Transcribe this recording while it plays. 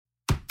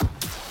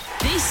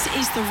This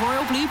is the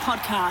Royal Blue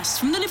Podcast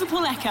from the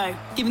Liverpool Echo,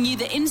 giving you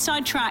the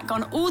inside track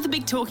on all the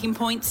big talking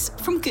points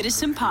from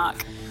Goodison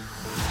Park.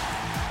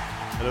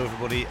 Hello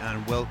everybody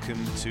and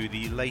welcome to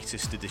the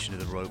latest edition of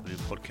the Royal Blue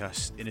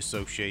Podcast in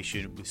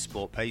association with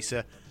Sport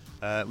Pacer.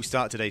 We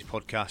start today's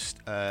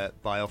podcast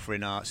by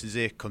offering our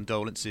sincere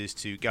condolences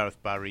to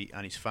Gareth Barry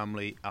and his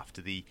family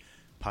after the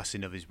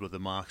passing of his brother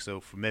Mark. So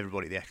from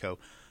everybody at the Echo,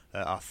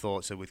 our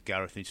thoughts are with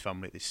Gareth and his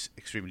family at this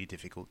extremely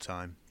difficult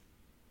time.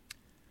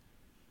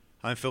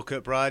 I'm Phil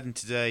Kirkbride and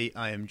today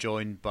I am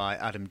joined by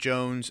Adam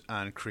Jones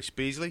and Chris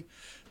Beasley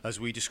as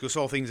we discuss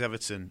all things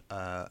Everton.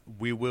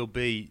 We will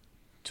be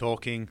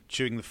talking,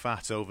 chewing the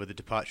fat over the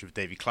departure of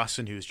Davy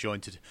Klaassen, who has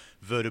joined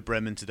Werder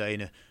Bremen today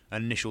in an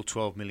initial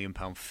 £12 million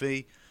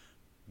fee.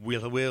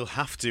 We'll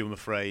have to, I'm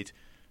afraid,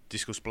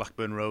 discuss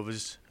Blackburn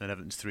Rovers and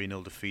Everton's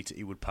 3-0 defeat at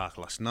Ewood Park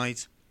last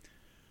night.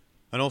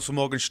 And also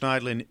Morgan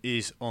Schneidlin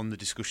is on the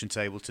discussion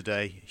table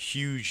today.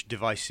 Huge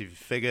divisive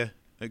figure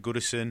at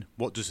Goodison.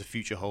 What does the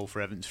future hold for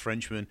Everton's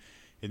Frenchman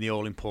in the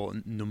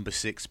all-important number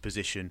 6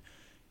 position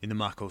in the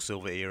Marco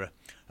Silva era?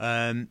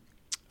 Adam,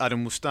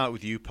 we'll start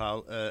with you,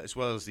 pal. As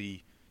well as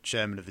the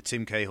chairman of the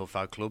Tim Cahill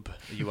fan club,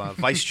 you are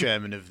vice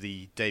chairman of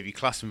the Davy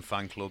Klaassen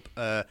fan club.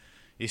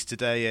 Is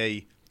today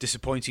a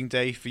disappointing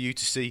day for you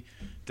to see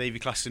Davy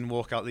Klaassen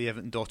walk out the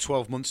Everton door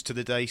 12 months to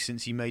the day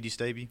since he made his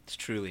debut? It's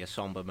truly a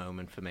sombre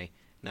moment for me.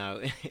 Now,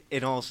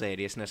 in all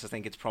seriousness, I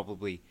think it's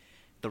probably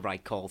the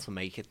right call to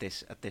make at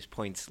this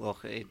point.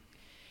 Look,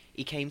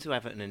 he came to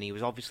Everton and he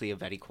was obviously a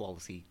very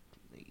quality.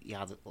 He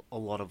had a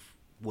lot of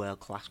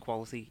world-class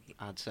quality,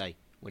 I'd say,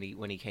 when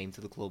he came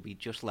to the club. He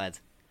just led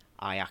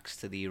Ajax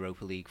to the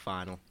Europa League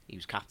final. He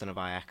was captain of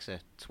Ajax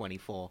at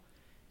 24.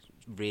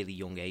 Really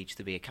young age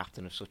to be a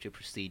captain of such a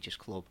prestigious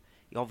club.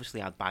 He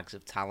obviously had bags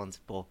of talent,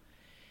 but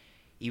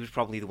he was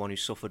probably the one who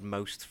suffered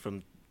most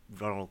from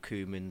Ronald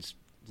Koeman's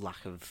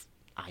lack of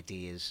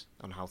ideas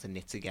on how to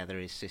knit together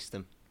his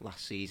system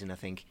last season. I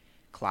think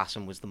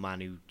Klaassen was the man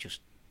who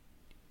just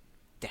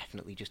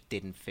definitely just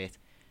didn't fit,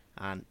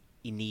 and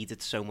he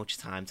needed so much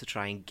time to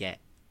try and get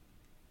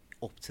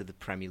up to the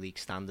Premier League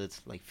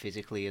standards, like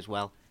physically as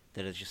well,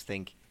 that I just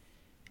think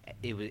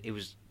it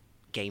was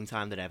game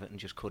time that Everton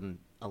just couldn't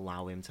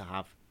allow him to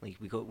have. Like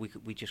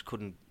we just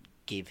couldn't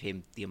give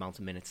him the amount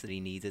of minutes that he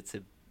needed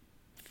to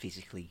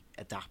physically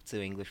adapt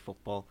to English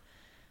football.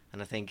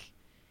 And I think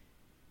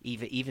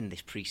even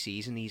this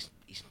pre-season, he's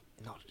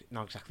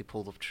not exactly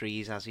pulled up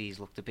trees, as he's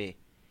looked a bit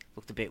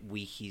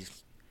weak.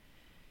 He's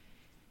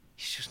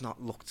just not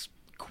looked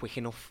quick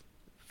enough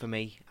for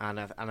me,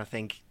 and I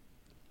think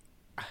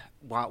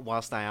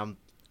whilst I'm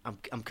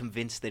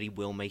convinced that he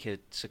will make a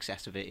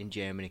success of it in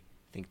Germany.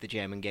 I think the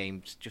German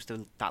game's just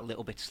that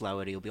little bit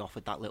slower. He'll be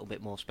offered that little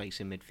bit more space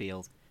in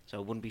midfield, so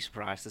I wouldn't be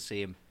surprised to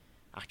see him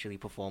actually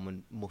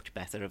performing much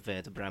better at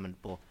Werder Bremen.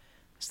 But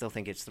I still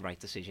think it's the right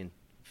decision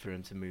for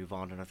him to move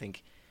on, and I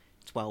think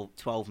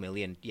 12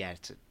 million, yeah,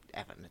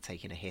 Everton are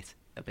taking a hit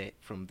a bit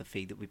from the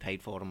fee that we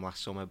paid for him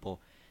last summer, but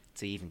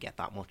to even get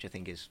that much, I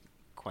think, is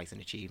quite an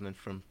achievement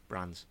from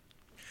Brands.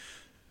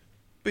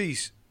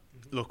 Bees,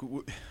 look,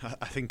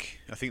 I think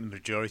the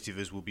majority of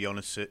us will be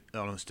honest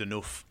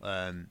enough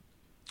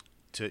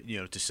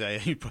to say,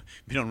 you've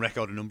been on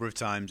record a number of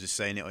times as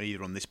saying it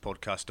either on this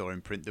podcast or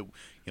in print, that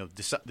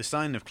the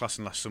signing of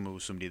Klaassen last summer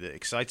was somebody that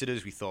excited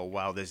us. We thought,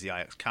 wow, there's the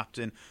Ajax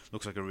captain,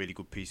 looks like a really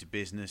good piece of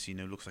business,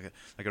 looks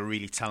like a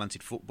really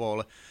talented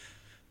footballer.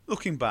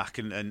 Looking back,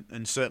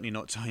 and certainly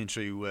not trying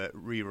to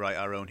rewrite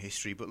our own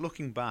history, but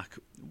looking back,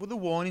 were the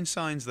warning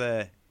signs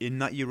there in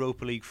that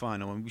Europa League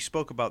final? And we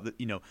spoke about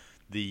the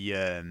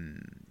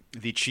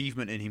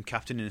achievement in him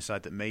captaining a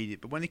side that made it,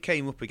 but when it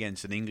came up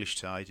against an English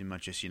side in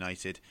Manchester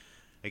United,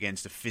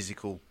 against a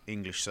physical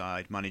English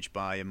side managed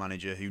by a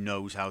manager who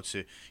knows how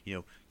to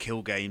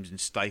kill games and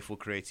stifle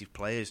creative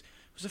players,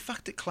 was the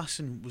fact that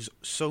Klaassen was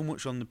so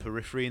much on the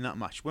periphery in that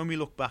match. When we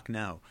look back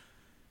now,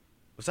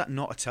 was that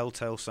not a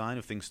telltale sign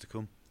of things to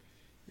come?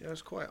 Yeah,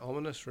 it's quite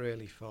ominous,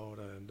 really, for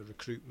the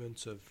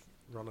recruitment of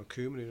Ronald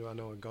Koeman, who I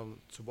know had gone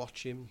to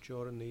watch him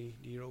during the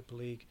Europa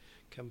League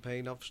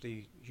campaign.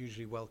 Obviously,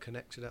 hugely well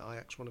connected at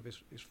Ajax, one of his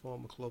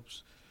former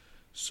clubs.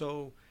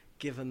 So,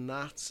 given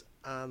that,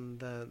 and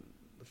the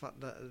fact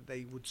that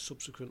they would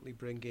subsequently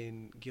bring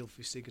in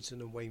Gylfi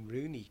Sigurdsson and Wayne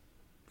Rooney,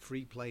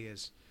 free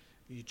players,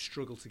 you'd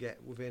struggle to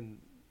get within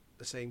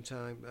the same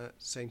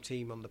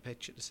team on the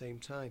pitch at the same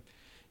time.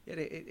 Yeah,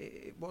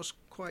 it was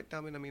quite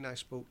damning. I mean, I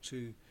spoke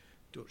to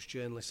Dutch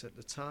journalists at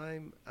the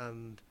time,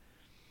 and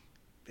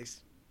they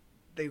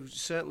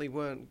certainly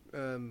weren't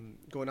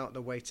going out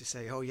their way to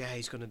say, oh yeah,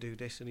 he's going to do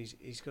this and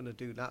he's going to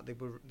do that.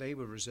 They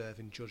were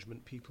reserving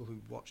judgment. People who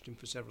watched him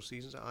for several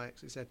seasons at Ajax,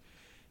 they said,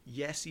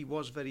 yes, he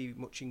was very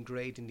much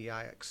ingrained in the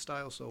Ajax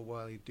style, so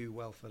while he'd do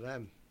well for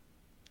them,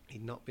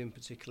 he'd not been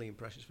particularly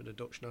impressive for the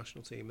Dutch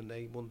national team, and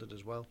they wondered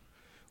as well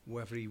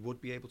whether he would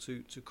be able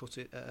to cut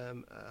it at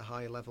a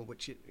higher level,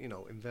 which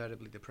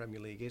invariably the Premier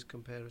League is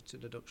compared to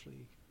the Dutch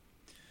league.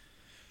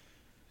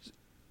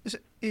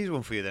 Here's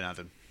one for you then,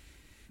 Adam.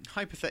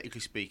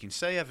 Hypothetically speaking,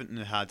 say Everton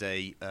had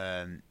a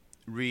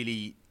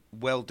really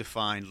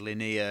well-defined,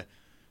 linear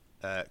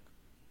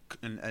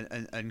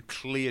and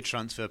clear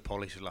transfer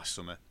policy last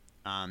summer,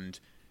 and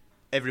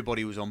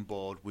everybody was on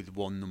board with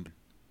one number.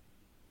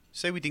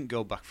 Say we didn't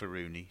go back for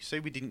Rooney. Say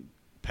we didn't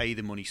pay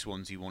the money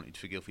Swansea wanted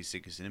for Gylfi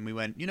Sigurdsson, and we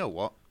went, you know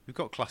what? We've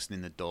got Klaassen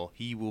in the door.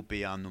 He will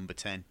be our number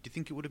 10. Do you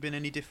think it would have been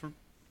any different?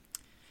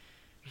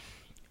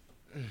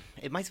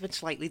 It might have been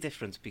slightly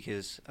different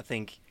because I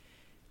think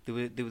there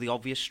were the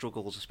obvious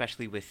struggles,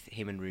 especially with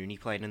him and Rooney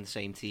playing in the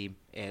same team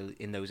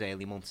in those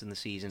early months in the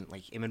season.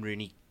 Like, him and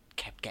Rooney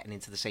kept getting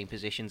into the same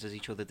positions as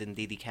each other, didn't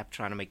he? They kept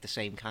trying to make the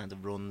same kind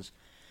of runs.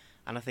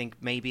 And I think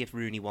maybe if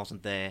Rooney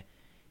wasn't there,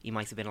 he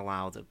might have been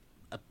allowed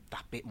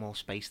that bit more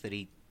space that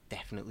he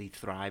definitely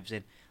thrives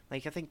in.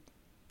 Like, I think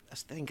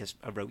as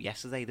I wrote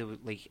yesterday, there were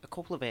like a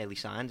couple of early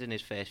signs in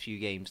his first few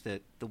games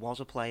that there was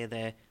a player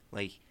there.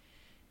 Like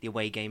the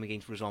away game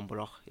against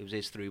Rosenborg, it was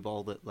his through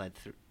ball that led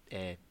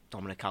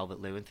Dominic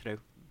Calvert-Lewin through.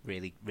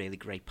 Really, really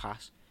great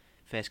pass.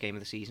 First game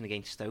of the season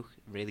against Stoke,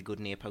 really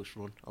good near post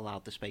run,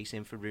 allowed the space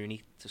in for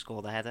Rooney to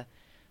score the header.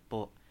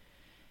 But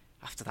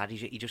after that,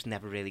 he just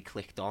never really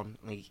clicked on.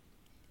 Like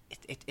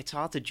it's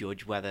hard to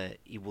judge whether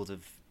he would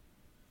have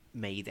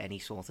made any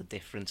sort of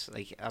difference.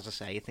 Like, as I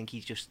say, I think he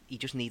just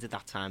needed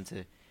that time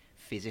to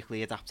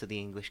physically adapt to the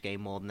English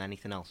game more than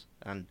anything else.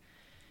 And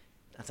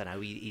I don't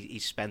know,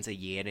 he's spent a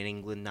year in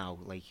England now,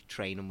 like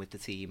training with the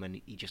team,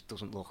 and he just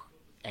doesn't look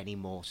any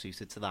more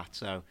suited to that.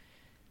 So,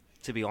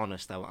 to be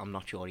honest, I'm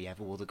not sure he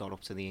ever would have got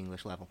up to the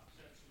English level.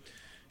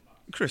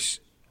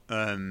 Chris,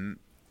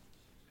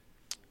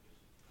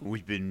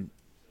 we've been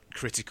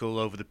critical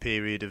over the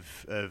period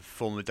of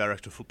former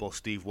director of football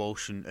Steve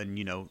Walsh, and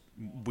you know,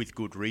 with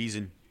good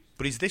reason.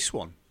 But is this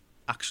one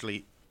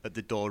actually at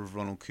the door of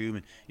Ronald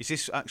Koeman? Is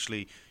this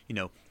actually, you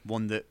know,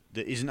 one that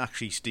isn't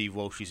actually Steve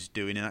Walsh's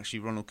doing, and actually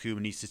Ronald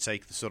Koeman needs to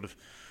take the sort of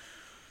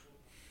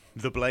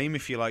the blame,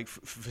 if you like,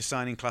 for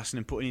signing Klaassen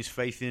and putting his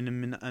faith in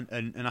him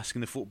and asking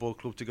the football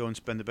club to go and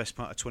spend the best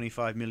part of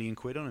 25 million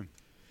quid on him?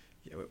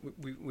 Yeah,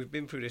 we've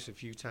been through this a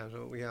few times.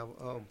 We have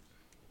all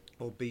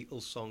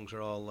Beatles songs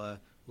are all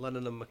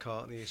Lennon and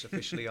McCartney is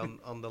officially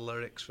on the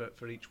lyrics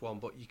for each one,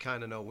 but you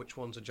kind of know which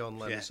one's a John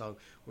Lennon song,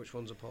 which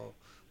one's a Paul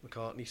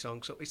McCartney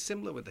song. So it's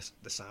similar with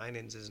the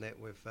signings, isn't it,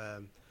 with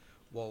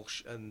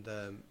Walsh and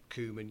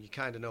Koeman? You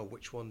kind of know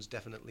which one's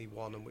definitely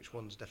one and which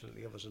one's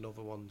definitely others, and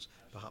other ones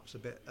perhaps a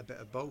bit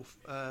of both.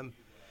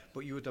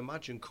 But you would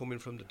imagine, coming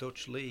from the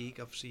Dutch league,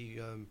 obviously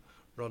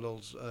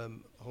Ronald's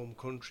home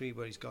country,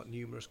 where he's got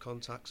numerous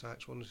contacts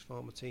at one of his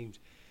former teams,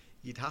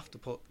 you'd have to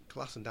put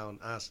Klaassen down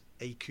as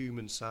a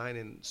Koeman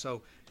signing.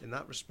 So in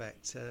that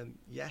respect,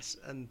 yes.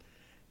 And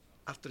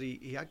after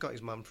he had got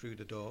his man through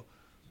the door,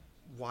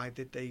 why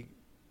did they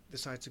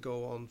decide to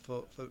go on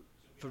for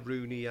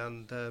Rooney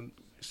and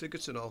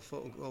Sigurdsson,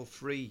 all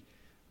three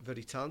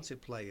very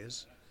talented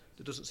players?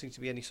 There doesn't seem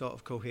to be any sort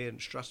of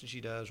coherent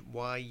strategy there as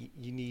why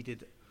you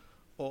needed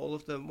all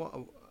of them. What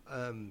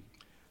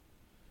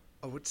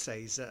I would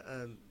say is that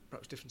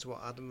perhaps different to what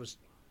Adam was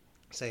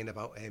saying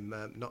about him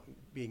not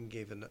being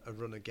given a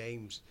run of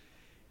games.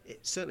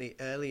 Certainly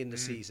early in the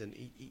season,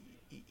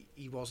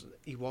 he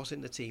was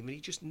in the team, and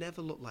he just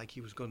never looked like he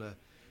was going to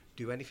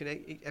do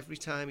anything. Every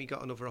time he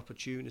got another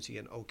opportunity,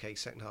 and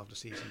second half of the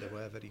season there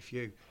were very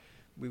few,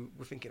 we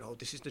were thinking,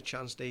 this is the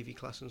chance Davy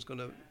Klaassen's going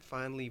to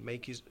finally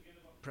make his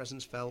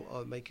presence felt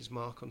or make his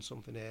mark on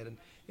something here, and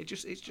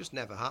it's just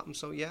never happened.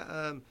 So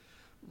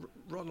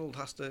Ronald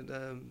has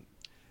to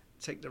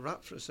take the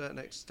rap for a certain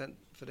extent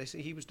for this.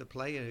 He was the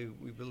player who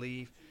we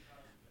believe,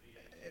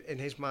 in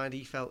his mind,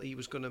 he felt he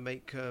was going to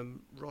make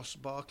Ross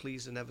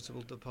Barkley's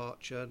inevitable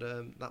departure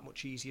that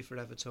much easier for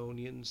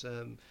Evertonians.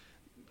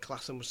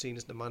 Klaassen was seen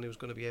as the man who was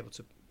going to be able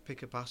to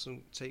pick a pass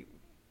and take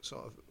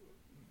sort of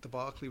the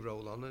Barkley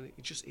role on, and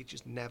it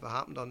just never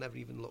happened, or never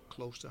even looked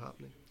close to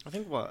happening. I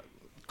think what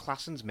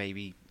Klaassen's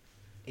maybe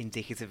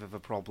indicative of a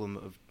problem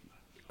of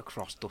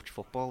across Dutch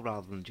football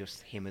rather than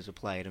just him as a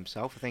player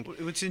himself. I think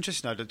it's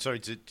interesting. Sorry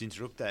to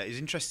interrupt there. It's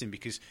interesting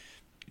because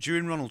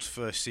during Ronald's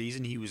first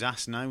season, he was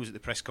asked, and I was at the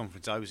press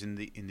conference, I was in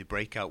the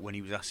breakout when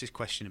he was asked this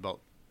question about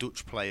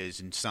Dutch players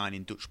and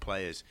signing Dutch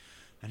players,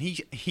 and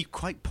he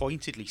quite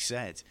pointedly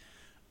said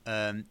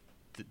that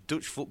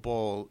Dutch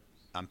football,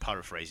 I'm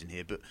paraphrasing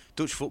here, but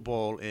Dutch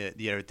football, the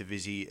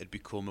Eredivisie, had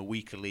become a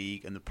weaker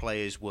league, and the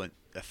players weren't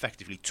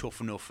effectively tough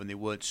enough, and they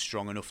weren't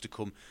strong enough to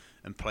come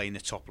and play in the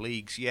top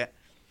leagues. Yet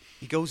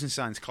he goes and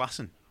signs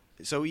Klaassen.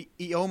 So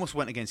he almost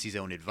went against his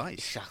own advice.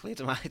 Exactly.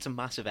 It's a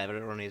massive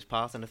error on his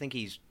part, and I think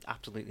he's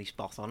absolutely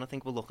spot on. I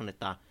think we're looking at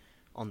that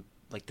on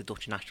like the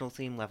Dutch national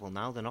team level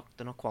now. They're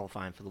not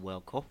qualifying for the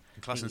World Cup.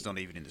 And Klaassen's not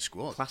even in the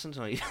squad. Klaassen's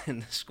not even in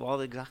the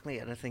squad, exactly.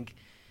 And I think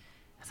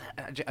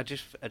I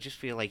just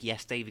feel like,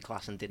 yes, Davy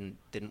Klaassen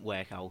didn't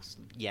work out.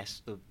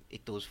 Yes,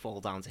 it does fall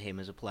down to him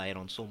as a player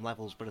on some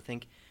levels, but I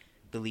think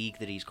the league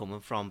that he's coming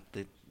from,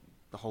 the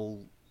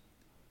whole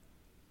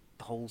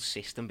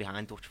system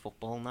behind Dutch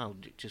football now,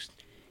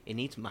 it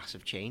needs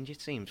massive change,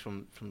 it seems,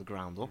 from the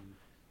ground up.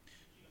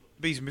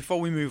 Beeson, before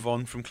we move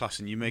on from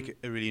Klaassen, you make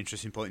a really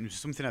interesting point. It's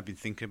something I've been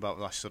thinking about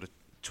the last sort of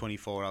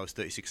 24 hours,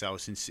 36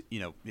 hours since,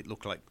 it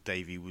looked like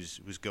Davy was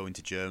going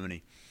to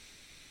Germany.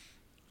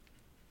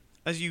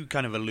 as you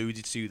kind of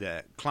alluded to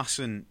there,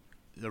 Klaassen,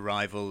 the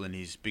rival, and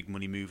his big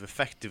money move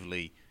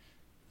effectively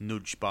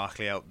nudged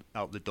Barkley out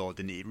the door,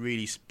 didn't it? It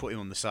really put him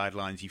on the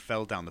sidelines. He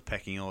fell down the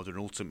pecking order and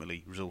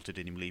ultimately resulted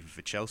in him leaving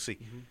for Chelsea.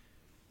 Mm-hmm.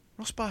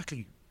 Ross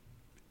Barkley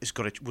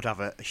would have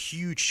a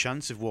huge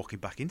chance of walking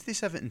back into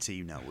this Everton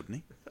team now,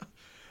 wouldn't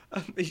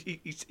he?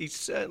 He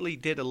certainly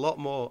did a lot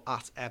more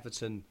at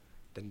Everton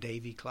than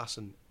Davy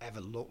Klaassen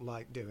ever looked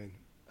like doing.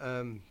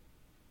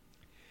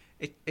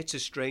 It's a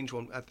strange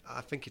one.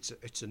 I think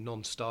it's a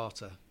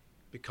non-starter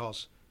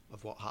because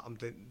of what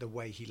happened, the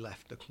way he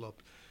left the club,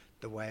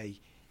 the way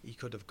he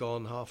could have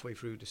gone halfway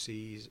through the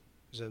season,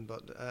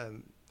 but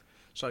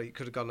he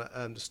could have gone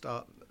at the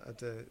start of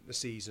the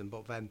season,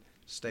 but then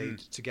stayed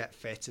to get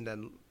fit, and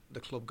then the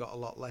club got a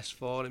lot less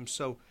for him.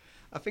 So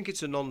I think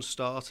it's a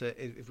non-starter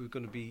if we're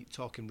going to be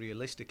talking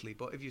realistically.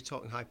 But if you're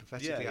talking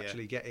hypothetically,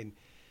 actually getting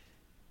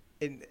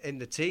in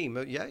the team,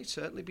 he'd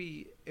certainly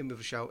be in with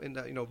a shout. In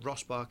that,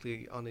 Ross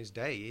Barkley on his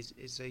day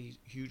is a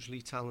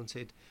hugely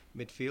talented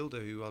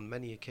midfielder who on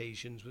many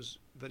occasions was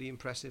very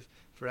impressive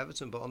for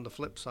Everton. But on the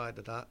flip side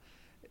of that,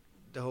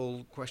 the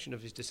whole question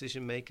of his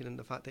decision making and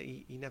the fact that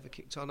he never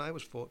kicked on. I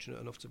was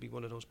fortunate enough to be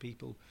one of those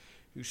people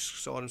who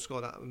saw him score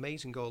that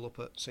amazing goal up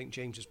at St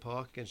James's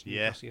Park against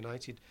Newcastle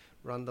United,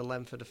 ran the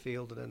length of the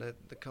field, and then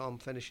the calm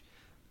finish.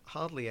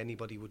 Hardly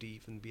anybody would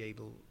even be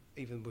able,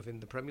 even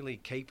within the Premier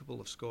League, capable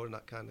of scoring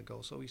that kind of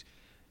goal. So he's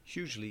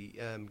hugely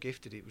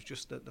gifted. It was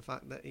just the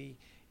fact that he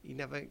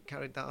never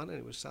carried that on, and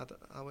it was sad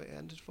how it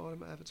ended for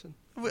him at Everton.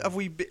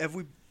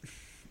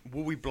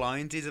 Were we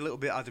blinded a little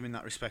bit, Adam, in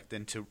that respect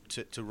then to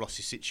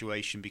Ross's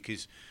situation,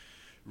 because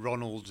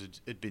Ronald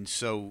had been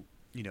so,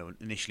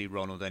 initially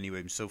Ronald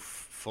anyway, so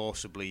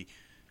forcibly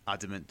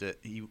adamant that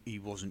he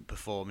wasn't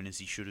performing as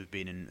he should have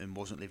been and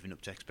wasn't living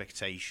up to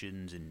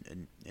expectations,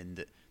 and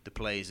that the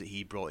players that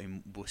he brought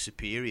in were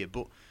superior.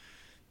 But,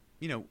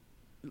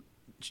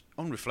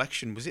 on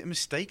reflection, was it a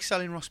mistake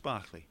selling Ross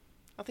Barkley?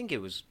 I think it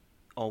was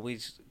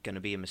always going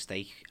to be a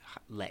mistake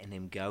letting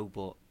him go,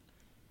 but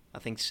I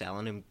think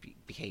selling him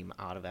became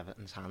out of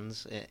Everton's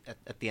hands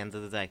at the end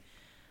of the day.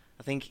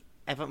 I think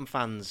Everton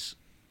fans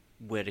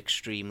were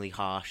extremely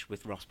harsh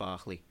with Ross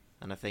Barkley,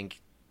 and I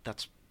think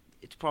it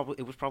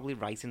was probably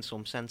right in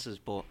some senses,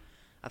 but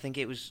I think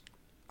it was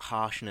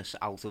harshness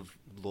out of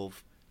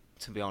love,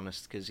 to be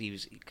honest, because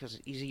he's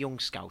a young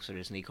scouser,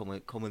 isn't he,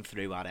 coming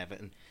through at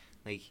Everton.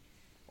 Like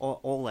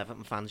all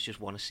Everton fans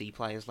just want to see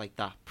players like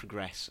that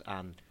progress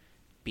and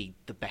be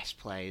the best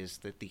players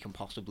that they can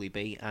possibly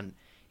be, and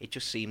it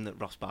just seemed that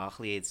Ross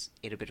Barkley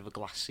hit a bit of a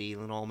glass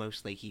ceiling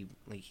almost. Like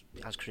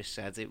as Chris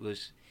said, it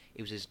was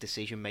his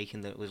decision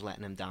making that was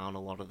letting him down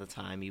a lot of the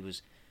time. He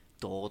was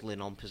dawdling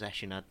on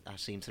possession. I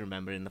seem to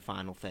remember in the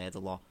final third a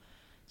lot.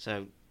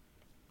 So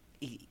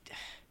he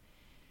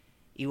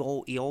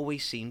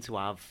always seemed to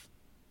have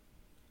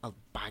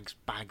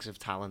bags of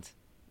talent.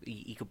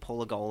 He could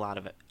pull a goal out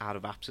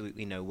of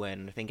absolutely nowhere,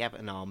 and I think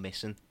Everton are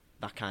missing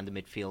that kind of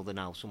midfielder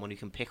now. Someone who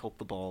can pick up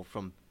the ball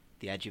from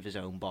the edge of his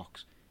own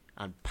box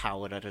and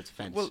power at a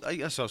defence. Well,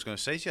 that's what I was going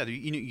to say. Yeah,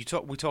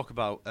 we talk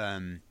about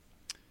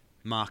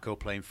Marco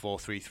playing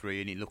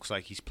 4-3-3, and it looks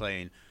like he's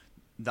playing.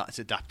 That's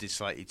adapted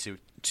slightly to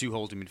two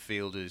holding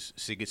midfielders.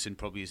 Sigurdsson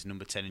probably is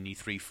number 10 and you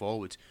 3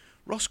 forwards.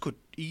 Ross could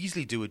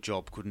easily do a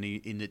job, couldn't he?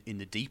 In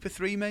the deeper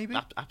three, maybe.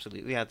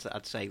 Absolutely,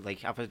 I'd say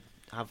like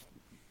have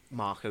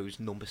Marco's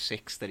number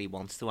 6 that he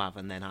wants to have,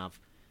 and then have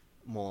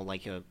more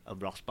like a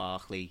Ross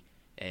Barkley.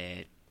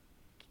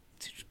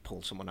 To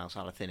pull someone else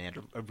out of thin air,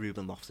 a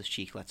Ruben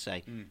Loftus-Cheek, let's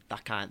say,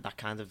 that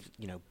kind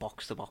of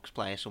box-to-box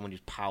player, someone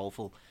who's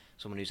powerful,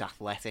 someone who's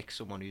athletic,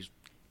 someone who's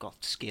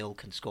got skill,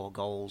 can score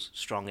goals,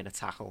 strong in a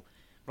tackle.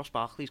 Ross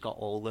Barkley's got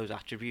all those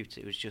attributes.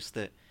 It was just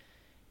that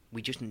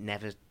we just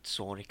never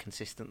saw it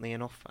consistently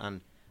enough,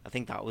 and I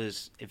think that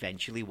was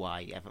eventually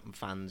why Everton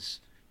fans,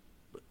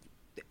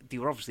 they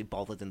were obviously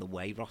bothered in the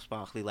way Ross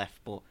Barkley left,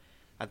 but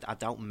I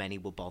doubt many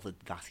were bothered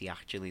that he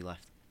actually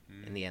left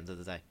in the end of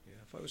the day. Yeah,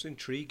 I thought it was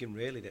intriguing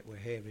really that we're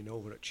hearing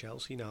over at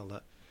Chelsea now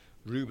that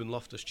Ruben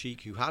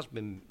Loftus-Cheek, who has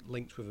been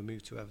linked with a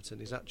move to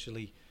Everton, is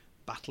actually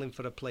battling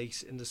for a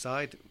place in the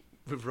side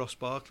with Ross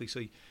Barkley.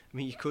 So,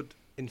 you could,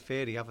 in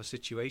theory, have a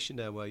situation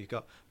there where you've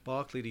got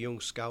Barkley, the young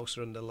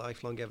scouser and the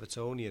lifelong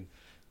Evertonian,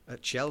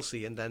 at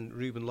Chelsea, and then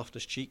Ruben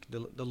Loftus-Cheek,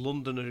 the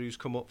Londoner who's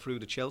come up through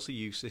the Chelsea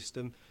youth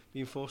system,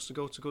 being forced to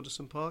go to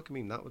Goodison Park.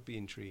 That would be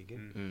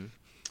intriguing.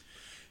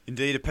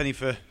 Indeed, a penny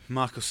for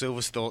Marco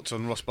Silva's thoughts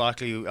on Ross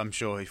Barkley. Who I'm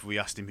sure if we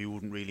asked him, he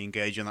wouldn't really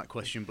engage on that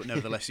question, but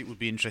nevertheless, it would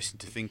be interesting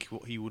to think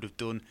what he would have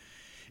done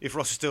if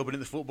Ross had still been at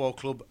the football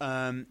club.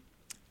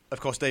 Of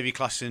course, Davy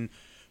Klaassen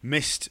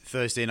missed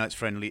Thursday night's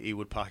friendly at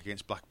Ewood Park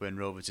against Blackburn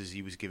Rovers as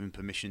he was given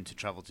permission to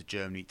travel to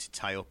Germany to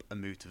tie up a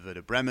move to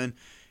Werder Bremen.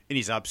 In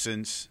his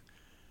absence,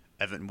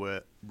 Everton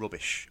were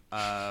rubbish.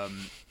 A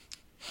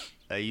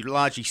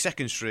largely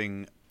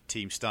second-string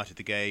team started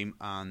the game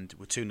and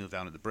were 2-0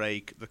 down at the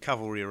break. The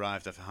cavalry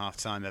arrived after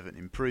half-time. Everton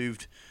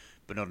improved,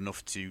 but not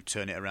enough to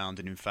turn it around,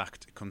 and in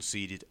fact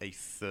conceded a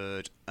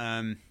third.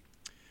 I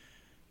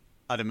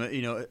Adam,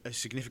 a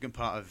significant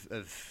part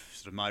of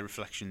sort of my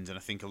reflections, and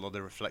I think a lot of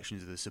the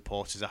reflections of the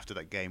supporters after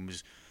that game,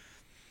 was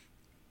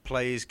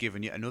players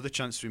given yet another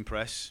chance to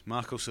impress.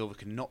 Marco Silva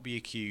cannot be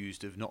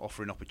accused of not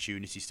offering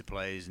opportunities to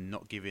players and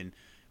not giving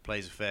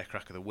players a fair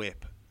crack of the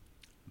whip.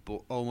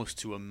 But almost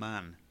to a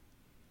man,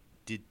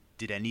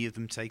 did any of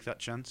them take that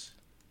chance?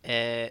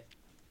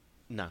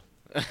 No,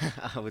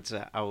 I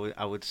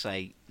would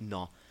say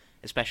no.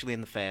 Especially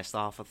in the first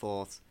half, I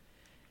thought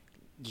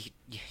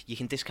you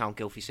can discount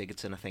Gylfi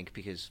Sigurdsson, I think,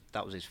 because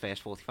that was his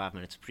first 45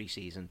 minutes of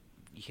pre-season.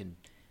 You can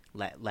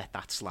let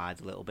that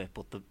slide a little bit,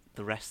 but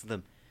the rest of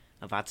them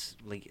have had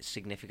like a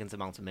significant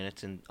amount of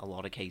minutes in a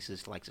lot of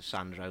cases, likes of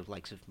Sandro,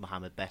 likes of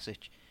Mohamed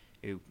Besic,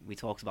 who we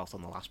talked about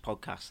on the last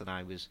podcast, and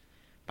I was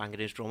banging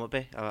his drum a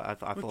bit. I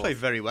thought played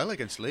very well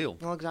against Lille.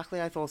 Well,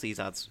 exactly. I thought he's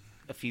had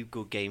a few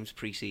good games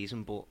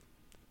pre-season, but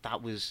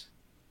that was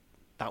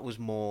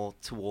more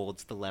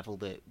towards the level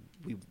that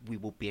we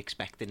would be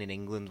expecting in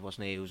England,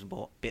 wasn't it? It was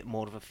a bit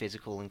more of a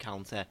physical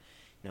encounter.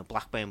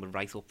 Blackburn were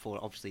right up for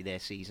it. Obviously, their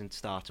season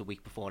started a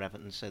week before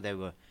Everton, so they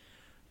were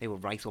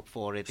right up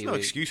for it. It's no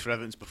excuse for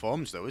Everton's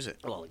performance, though, is it?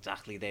 Well,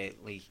 exactly. They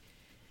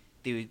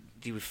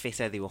were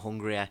fitter. They were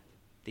hungrier.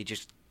 They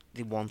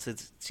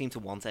seemed to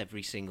want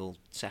every single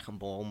second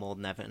ball more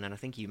than Everton. And I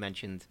think you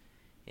mentioned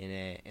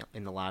in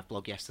the live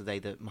blog yesterday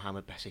that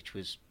Mohamed Besic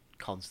was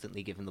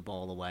constantly giving the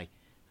ball away,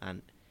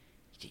 and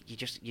you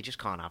just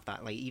can't have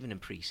that. Like, even in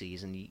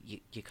pre-season,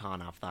 you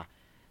can't have that.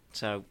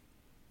 So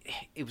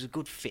it was a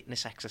good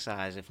fitness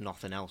exercise, if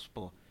nothing else.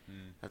 But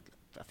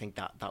I think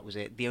that was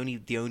it. The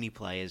only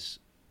players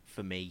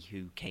for me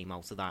who came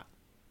out of that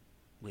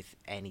with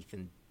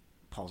anything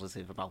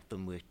positive about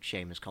them were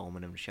Seamus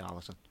Coleman and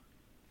Richarlison,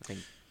 I think.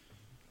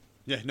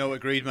 Yeah, no,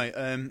 agreed, mate.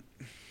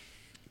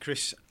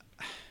 Chris,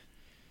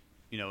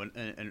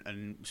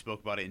 and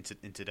spoke about it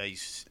in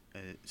today's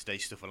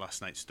stuff or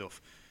last night's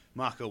stuff.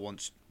 Marco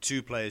wants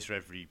 2 players for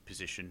every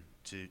position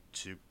to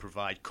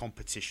provide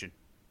competition.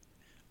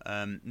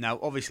 Now,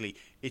 obviously,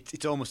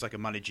 it's almost like a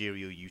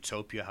managerial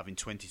utopia having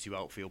 22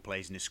 outfield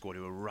players in the squad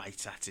who are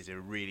right at it,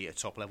 are really at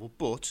top level.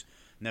 But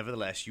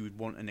nevertheless, you would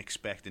want and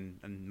expect,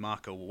 and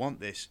Marco will want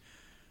this,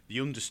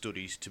 the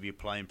understudies to be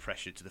applying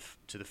pressure to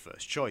the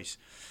first choice.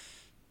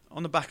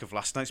 On the back of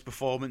last night's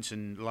performance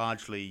and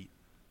largely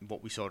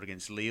what we saw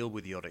against Lille,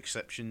 with the odd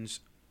exceptions,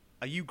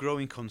 are you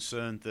growing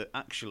concerned that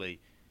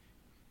actually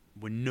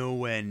we're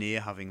nowhere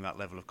near having that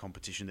level of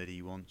competition that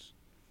he wants?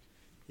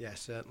 Yeah,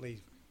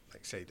 certainly.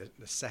 Like I say,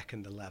 the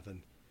second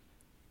 11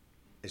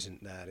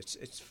 isn't there.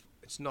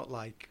 It's not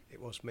like it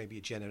was maybe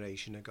a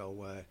generation ago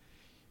where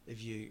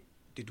if you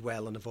did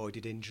well and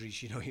avoided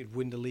injuries, you'd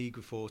win the league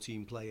with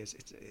 14 players.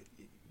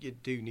 You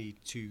do need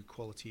 2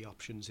 quality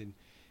options in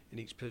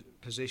each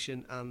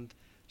position, and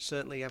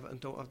certainly Everton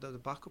don't have the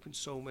backup in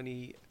so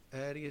many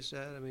areas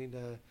there. I mean,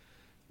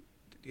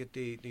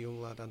 the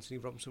young lad Anthony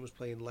Robinson was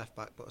playing left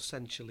back, but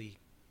essentially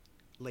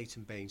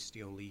Leighton Baines is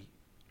the only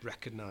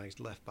recognised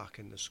left back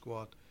in the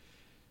squad.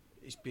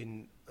 He's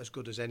been as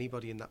good as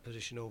anybody in that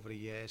position over the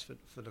years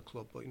for the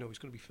club, but he's going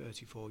to be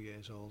 34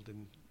 years old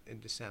in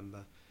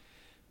December.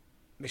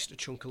 Missed a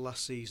chunk of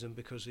last season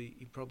because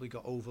he probably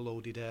got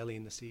overloaded early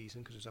in the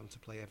season because he was having to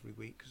play every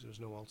week because there was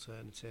no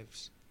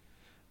alternatives.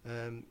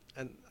 And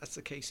that's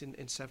the case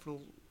in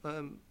several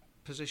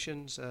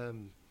positions.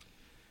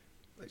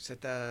 Like I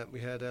said, we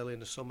heard earlier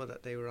in the summer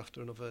that they were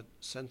after another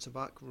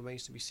centre-back.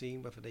 Remains to be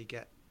seen whether they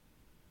get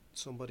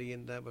somebody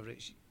in there, whether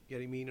it's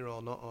Yerry Mina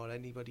or not, or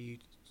anybody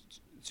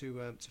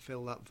to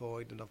fill that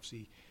void. And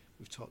obviously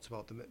we've talked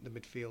about the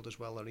midfield as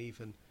well, or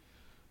even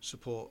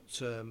support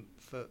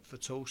for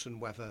Tosun,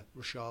 whether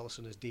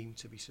Richarlison is deemed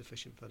to be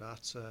sufficient for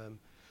that.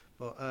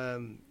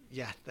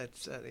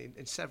 That's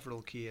in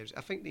several key areas.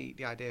 I think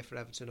the idea for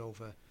Everton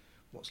over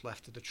what's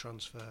left of the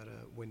transfer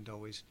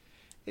window is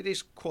it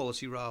is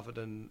quality rather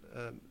than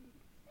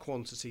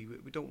quantity.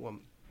 We don't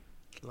want,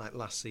 like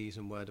last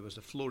season, where there was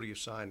a flurry of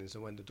signings,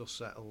 and when the dust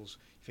settles,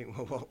 you think,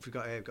 well, what have we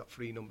got here? We've got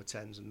 3 number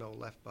 10s and no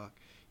left back.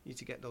 You need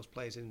to get those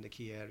players in the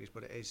key areas,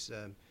 but it is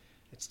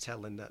it's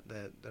telling that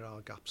there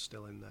are gaps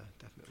still in there,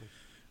 definitely.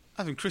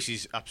 I think Chris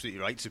is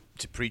absolutely right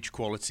to preach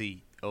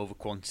quality over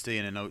quantity,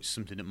 and I know it's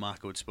something that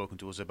Marco had spoken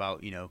to us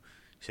about,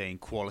 saying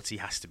quality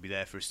has to be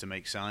there for us to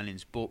make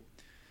signings, but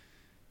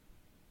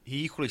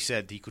he equally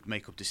said he could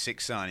make up to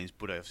 6 signings,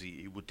 but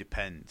obviously it would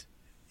depend.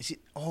 Is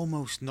it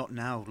almost not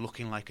now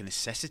looking like a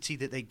necessity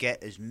that they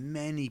get as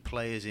many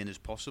players in as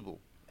possible?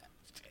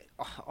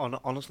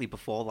 Honestly,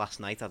 before last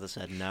night I'd have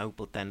said no,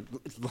 but then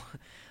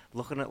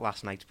looking at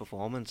last night's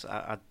performance,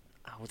 I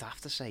would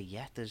have to say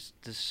there's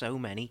so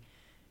many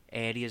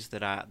areas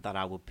that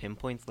I would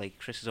pinpoint. Like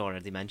Chris has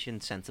already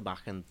mentioned, centre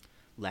back and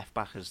left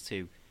back as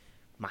 2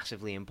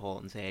 massively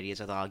important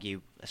areas. I'd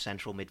argue a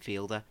central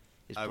midfielder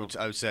is I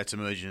would say it's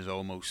emerging as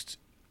almost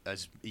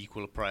as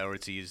equal a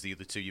priority as the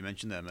other 2 you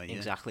mentioned there, mate.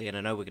 Exactly, and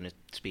I know we're going to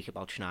speak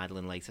about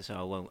Schneiderlin later, so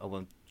I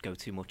won't go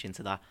too much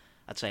into that.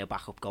 I'd say a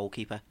backup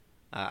goalkeeper.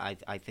 I'm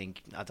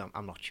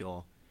not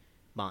sure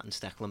Martin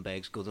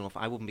Stecklenberg's good enough.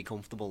 I wouldn't be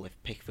comfortable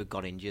if Pickford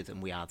got injured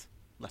and we had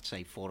let's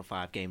say, 4 or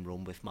 5 game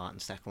run with Martin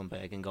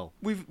Stekelenburg in goal.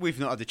 We've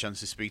not had the chance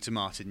to speak to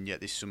Martin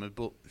yet this summer,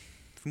 but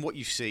from what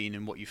you've seen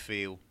and what you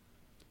feel,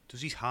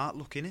 does his heart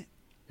look in it?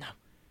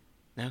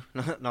 No,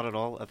 not at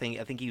all. I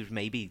think he was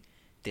maybe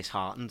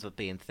disheartened of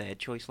being third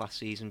choice last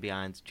season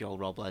behind Joel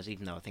Robles,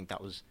 even though I think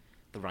that was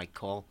the right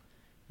call.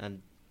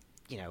 And,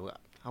 you know,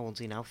 how old is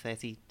he now?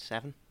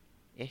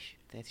 37-ish?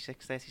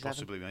 36, 37?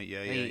 Possibly, mate.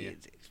 Yeah. I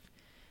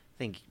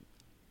think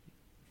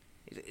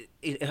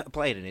a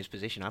player in his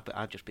position,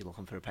 I'd just be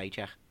looking for a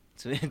paycheck,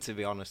 to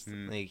be honest.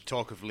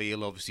 Talk of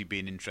Lille obviously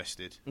being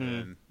interested,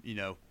 you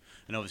know,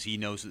 and obviously he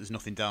knows that there's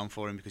nothing down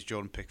for him because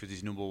Jordan Pickford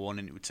is number one,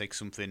 and it would take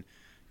something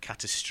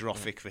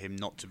catastrophic for him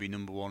not to be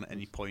number one at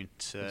any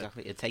point.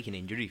 Exactly, it'd take an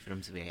injury for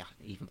him to be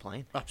even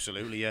playing.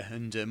 Absolutely, yeah.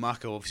 And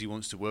Marco obviously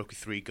wants to work with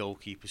 3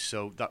 goalkeepers,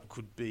 so that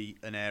could be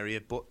an area.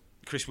 But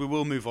Chris, we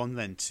will move on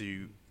then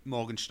to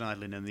Morgan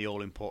Schneidlin and the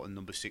all-important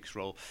number 6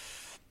 role.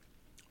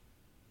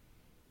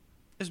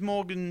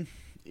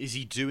 Is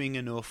he doing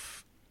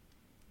enough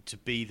to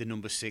be the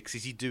number 6?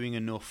 Is he doing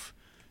enough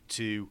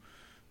to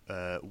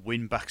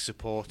win back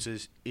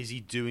supporters? Is he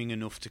doing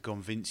enough to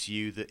convince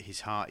you that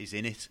his heart is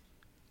in it?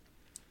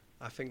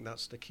 I think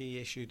that's the key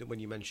issue, that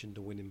when you mentioned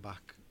the winning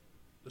back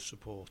the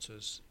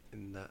supporters,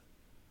 in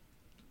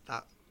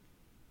that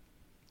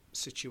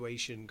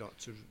situation got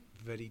to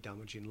very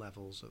damaging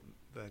levels at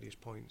various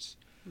points.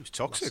 It was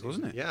toxic,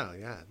 wasn't it?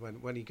 Yeah.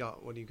 When he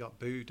got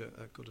booed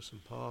at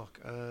Goodison Park,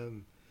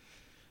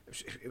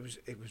 it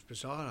was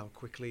bizarre how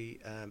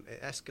quickly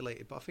it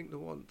escalated. But I think the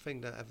one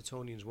thing that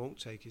Evertonians won't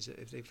take is that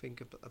if they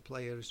think a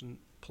player isn't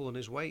pulling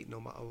his weight,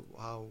 no matter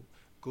how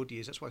good he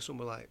is. That's why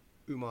someone like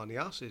Oumar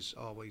Niasse is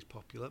always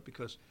popular,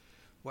 because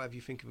whatever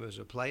you think of him as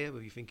a player,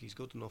 whether you think he's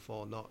good enough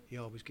or not, he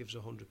always gives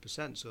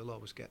 100%, so he'll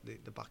always get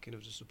the backing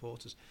of the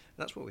supporters. And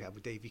that's what we had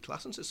with Davy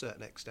Klaassen to a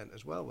certain extent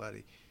as well, where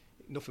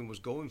nothing was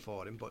going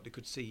for him, but they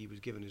could see he was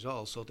giving his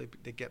all, so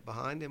they get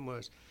behind him.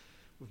 Whereas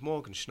with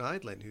Morgan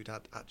Schneidlin, who'd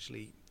had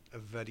actually a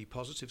very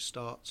positive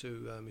start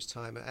to his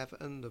time at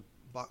Everton, the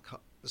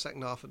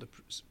second half of the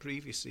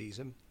previous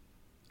season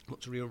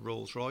looked a real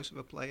Rolls Royce of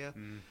a player,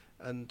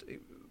 and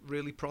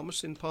really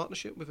promising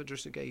partnership with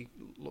Idrissa Gueye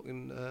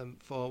looking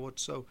forward.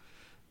 So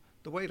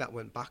the way that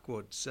went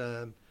backwards,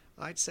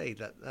 I'd say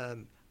that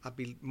I'd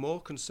be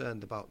more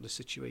concerned about the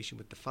situation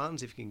with the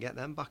fans, if you can get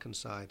them back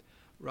inside,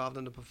 rather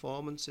than the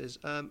performances.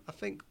 I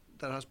think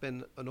there has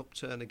been an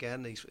upturn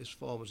again. His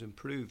form has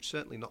improved,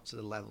 certainly not to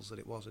the levels that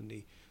it was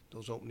in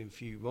those opening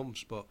few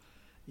months, but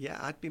yeah,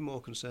 I'd be more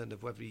concerned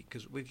of whether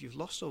because if you've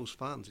lost those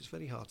fans, it's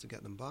very hard to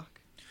get them back.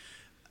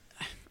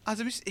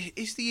 Adam,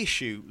 is the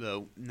issue,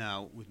 though,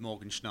 now with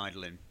Morgan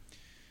Schneidlin,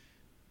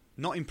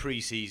 not in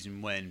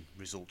pre-season when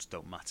results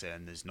don't matter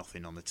and there's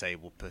nothing on the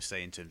table per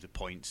se in terms of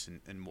points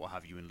and what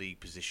have you in league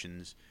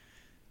positions,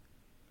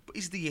 but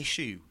is the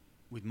issue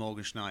with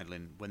Morgan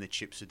Schneidlin when the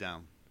chips are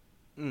down?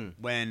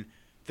 When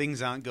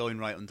things aren't going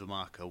right under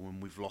Marco, when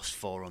we've lost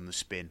 4 on the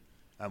spin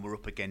and we're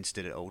up against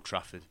it at Old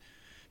Trafford?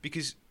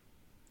 Because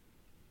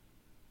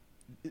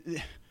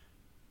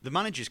the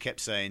managers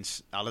kept saying,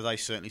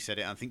 Allardyce certainly said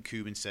it, I think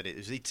Koeman said it,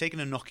 is he'd taken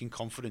a knock in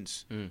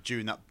confidence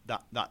during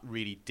that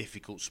really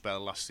difficult spell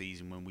last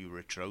season when we were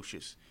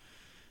atrocious.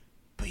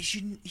 But he's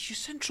your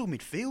central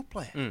midfield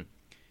player.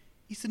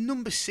 He's the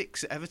number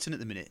 6 at Everton at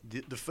the minute,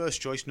 the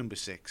first choice number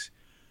 6.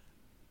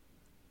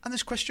 And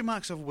there's question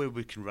marks over whether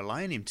we can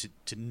rely on him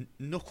to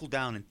knuckle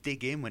down and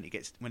dig in when it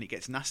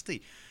gets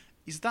nasty.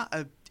 Is that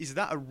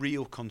a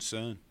real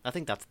concern? I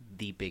think that's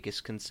the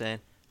biggest concern,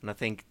 and I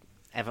think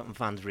Everton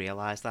fans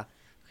realise that.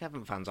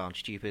 Everton fans aren't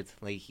stupid.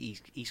 Like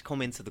he's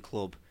come into the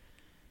club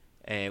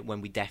when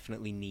we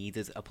definitely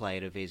needed a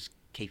player of his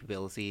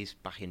capabilities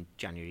back in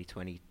January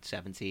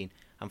 2017,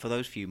 and for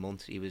those few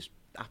months he was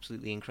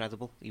absolutely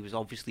incredible. He was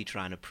obviously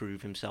trying to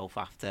prove himself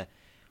after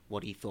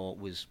what he thought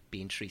was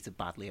being treated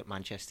badly at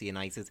Manchester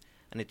United,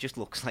 and it just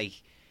looks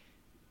like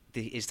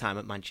his time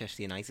at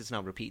Manchester United is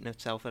now repeating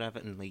itself at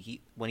Everton. Like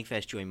when he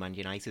first joined Man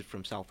United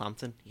from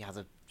Southampton, he had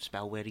a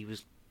spell where he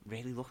was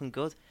really looking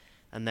good,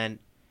 and then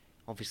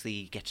obviously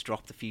he gets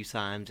dropped a few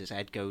times, his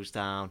head goes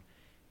down,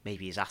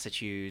 maybe his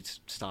attitude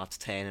starts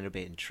turning a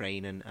bit in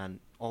training, and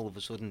all of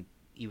a sudden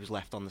he was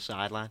left on the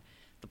sideline.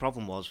 The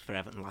problem was for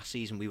Everton last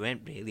season, we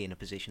weren't really in a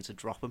position to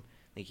drop him.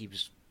 Like he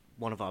was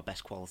one of our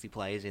best quality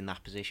players in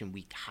that position.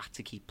 We had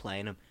to keep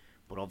playing him,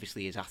 but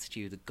obviously his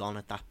attitude had gone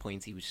at that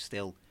point. He was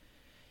still,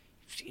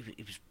 he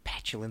was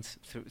petulant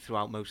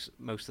throughout most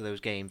of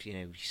those games. You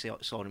know, you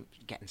saw him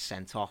getting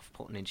sent off,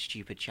 putting in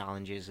stupid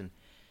challenges, and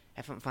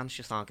Everton fans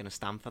just aren't going to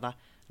stand for that.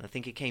 And I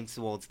think it came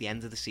towards the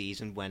end of the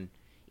season when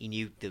he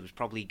knew there was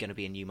probably going to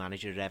be a new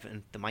manager at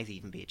Everton. There might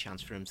even be a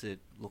chance for him to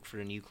look for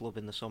a new club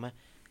in the summer.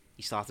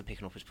 He started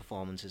picking up his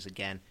performances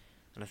again,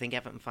 and I think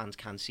Everton fans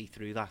can see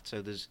through that.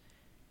 So there's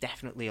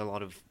definitely a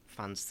lot of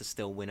fans to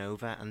still win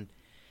over, and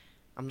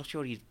I'm not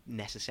sure he's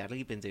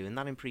necessarily been doing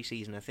that in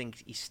pre-season. I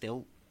think he's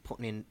still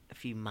putting in a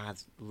few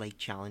mad late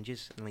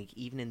challenges, and like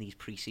even in these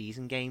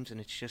pre-season games, and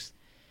it's just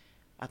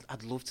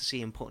I'd love to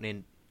see him putting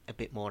in a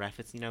bit more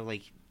effort. You know,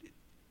 like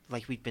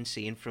we've been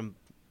seeing from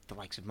the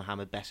likes of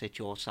Mohamed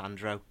Besic or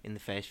Sandro in the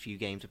first few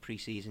games of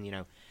pre-season, you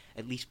know,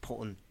 at least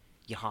putting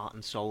your heart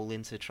and soul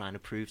into trying to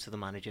prove to the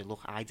manager, look,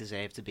 I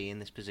deserve to be in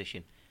this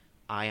position.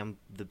 I am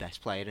the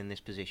best player in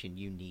this position.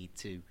 You need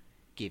to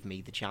give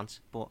me the chance.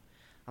 But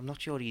I'm not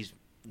sure he's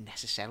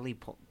necessarily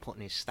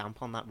putting his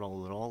stamp on that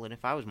role at all. And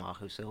if I was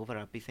Marco Silva,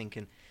 I'd be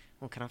thinking,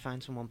 well, can I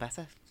find someone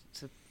better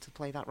to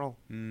play that role?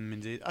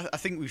 Indeed. I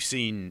think we've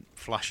seen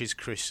flashes,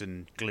 Chris,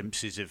 and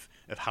glimpses of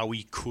how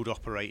he could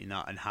operate in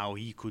that and how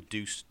he could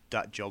do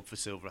that job for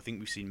Silva. I think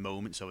we've seen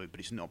moments of it, but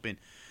it's not been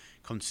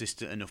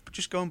consistent enough. But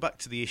just going back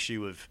to the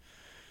issue of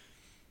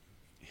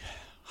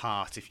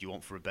heart, if you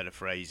want, for a better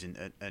phrase, and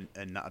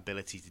that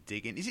ability to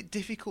dig in, is it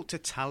difficult to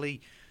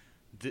tally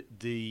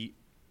the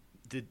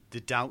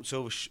doubts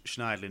over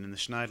Schneiderlin and the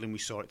Schneiderlin we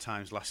saw at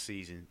times last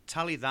season,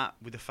 tally that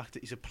with the fact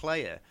that he's a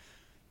player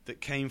that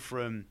came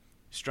from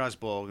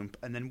Strasbourg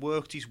and then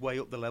worked his way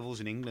up the levels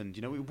in England?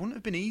 You know, it wouldn't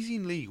have been easy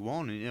in League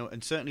One, you know,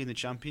 and certainly in the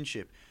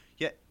Championship.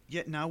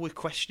 Yet now we're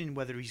questioning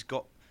whether he's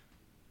got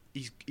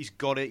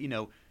it, you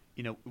know,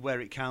 where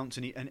it counts,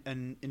 and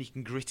he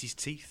can grit his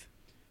teeth.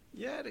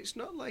 Yeah, it's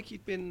not like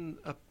he'd been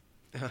a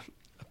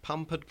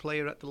pampered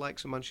player at the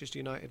likes of Manchester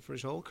United for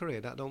his whole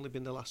career. That'd only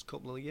been the last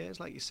couple of years,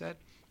 like you said.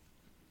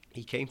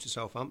 He came to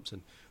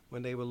Southampton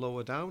when they were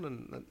lower down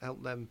and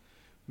helped them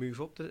move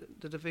up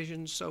the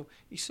divisions. So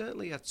he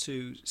certainly had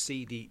to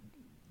see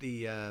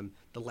the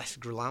less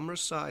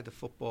glamorous side of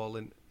football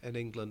in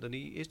England, and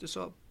he is the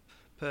sort of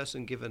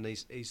person, given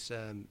his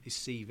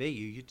CV,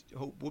 you'd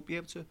hope would be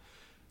able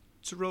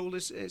to roll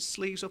his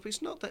sleeves up.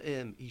 It's not that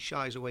he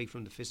shies away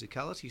from the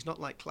physicality. He's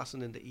not like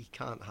Klaassen in that he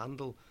can't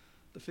handle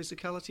the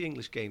physicality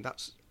English game.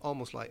 That's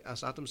almost like,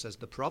 as Adam says,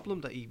 the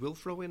problem, that he will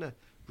throw in a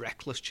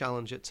reckless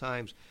challenge at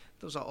times.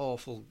 There was that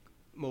awful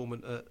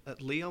moment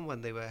at Lyon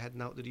when they were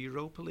heading out to the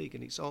Europa League,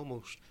 and it's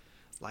almost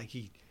like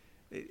he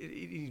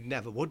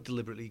never would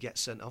deliberately get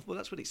sent off, but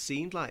that's what it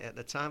seemed like at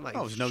the time. Like,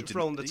 he was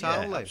throwing the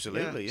towel in.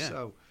 Absolutely, yeah.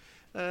 So,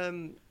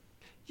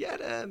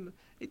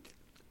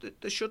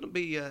 there shouldn't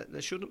be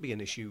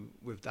an issue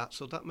with that.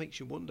 So that makes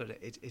you wonder: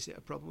 is it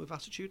a problem with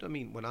attitude? I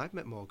mean, when I've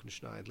met Morgan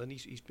Schneiderlin,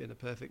 he's been a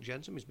perfect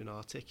gentleman. He's been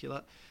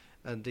articulate,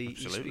 and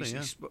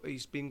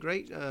he's been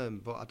great.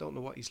 But I don't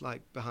know what he's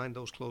like behind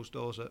those closed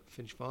doors at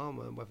Finch Farm,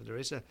 and whether there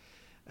is a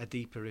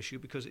deeper issue.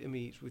 Because I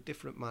mean, it's with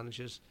different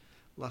managers.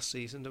 Last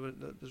season, there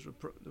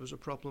was a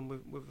problem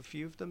with a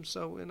few of them.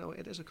 So you know,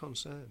 it is a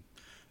concern.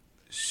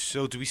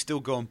 So do we still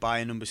go and buy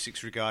a number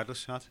 6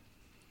 regardless, Had?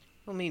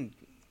 I mean,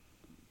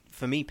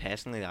 for me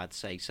personally, I'd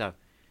say so.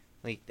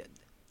 Like,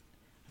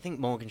 I think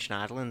Morgan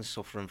Schneiderlin's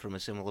suffering from a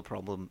similar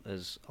problem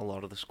as a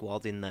lot of the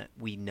squad, in that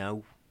we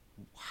know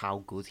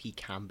how good he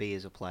can be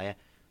as a player,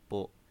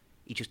 but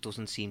he just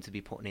doesn't seem to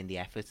be putting in the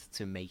effort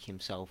to make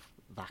himself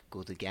that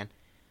good again.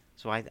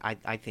 So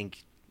I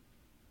think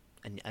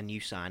a new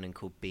signing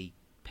could be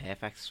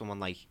perfect. Someone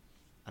like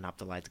an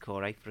Abdoulaye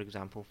Doucouré, for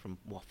example, from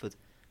Watford.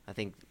 I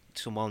think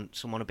someone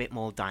a bit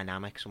more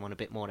dynamic, someone a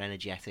bit more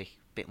energetic,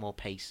 a bit more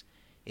pace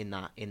in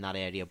that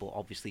area, but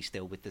obviously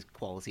still with the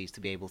qualities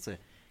to be able to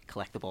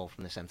collect the ball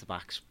from the centre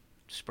backs,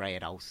 spray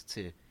it out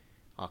to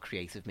our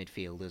creative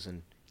midfielders,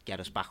 and get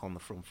us back on the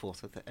front foot.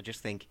 I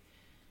just think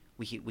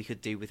we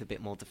could do with a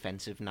bit more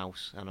defensive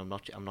nous, and I'm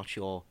not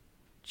sure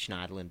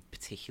Schneiderlin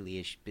particularly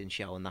has been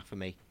showing that for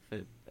me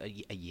for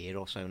a year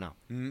or so now.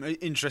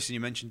 Interesting you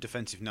mentioned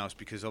defensive nous,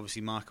 because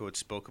obviously Marco had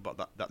spoke about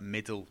that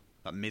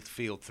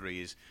midfield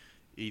three is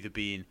either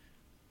being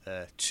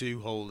 2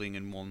 holding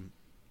and 1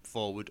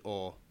 forward,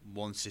 or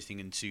 1 sitting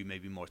and 2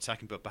 maybe more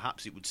attacking. But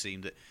perhaps it would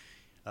seem that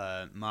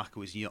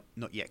Marco is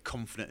not yet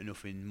confident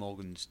enough in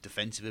Morgan's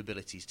defensive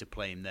abilities to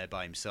play him there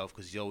by himself,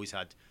 because he's always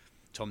had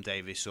Tom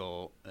Davis,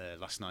 or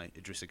last night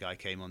Idrissa Gueye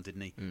came on,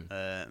 didn't he,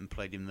 and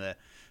played him there.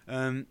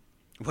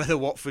 Whether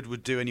Watford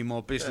would do any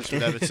more business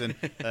with Everton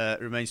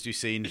remains to be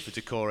seen. For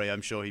Doucouré,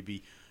 I'm sure he'd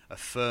be a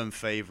firm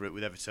favourite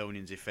with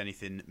Evertonians if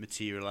anything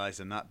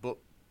materialised on that. But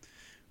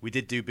we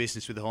did do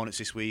business with the Hornets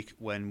this week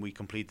when we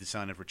completed the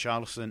sign of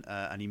Richarlison,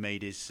 and he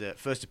made his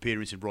first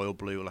appearance in Royal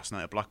Blue last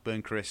night at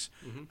Blackburn, Chris.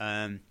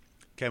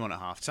 Came on at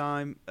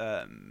half-time.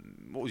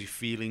 What was your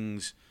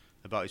feelings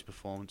about his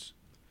performance?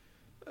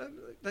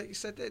 Like you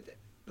said,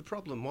 the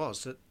problem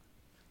was that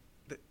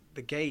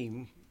the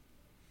game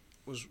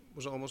was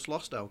almost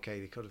lost.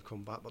 Okay, they could have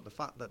come back, but the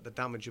fact that the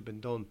damage had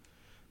been done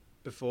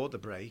before the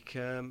break,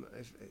 I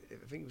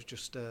think it was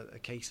just a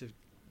case of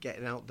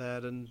getting out there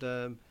and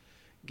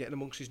getting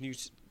amongst his new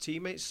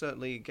teammates.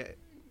 Certainly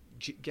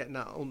getting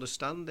that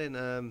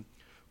understanding.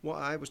 What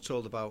I was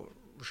told about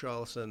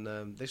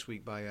Richarlison this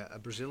week by a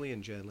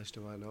Brazilian journalist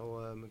who I know,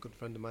 a good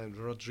friend of mine,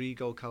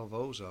 Rodrigo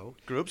Calvoso.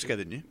 Grew up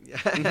together, didn't you?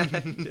 Yeah.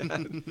 Back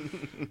in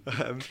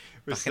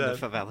the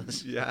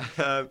favelas.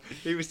 Yeah.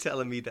 He was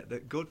telling me that the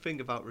good thing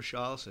about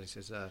Richarlison, he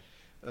says,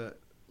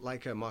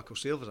 like Marco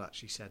Silva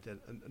actually said,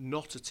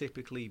 not a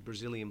typically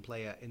Brazilian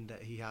player, in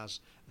that he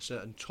has a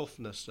certain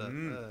toughness,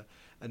 an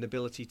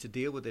ability to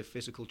deal with the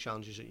physical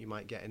challenges that you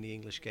might get in the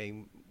English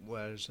game,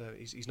 whereas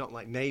he's not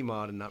like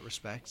Neymar in that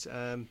respect.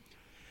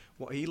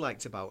 What he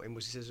liked about him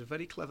was, he says, a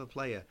very clever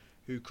player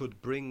who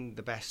could bring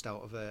the best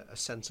out of a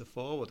centre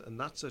forward, and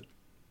that's a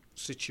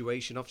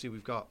situation. Obviously,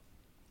 we've got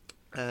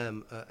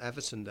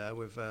Everton there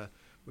with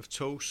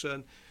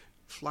Tosun.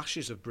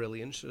 Flashes of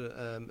brilliance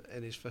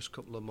in his first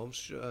couple of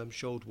months,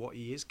 showed what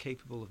he is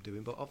capable of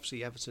doing. But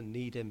obviously, Everton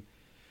need him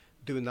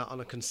doing that on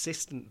a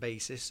consistent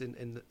basis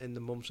in the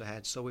months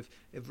ahead. So if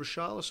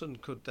Richarlison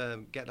could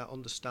get that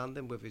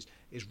understanding with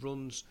his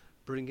runs,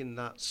 bringing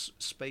that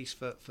space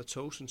for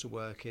Tosun to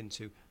work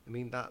into, I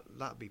mean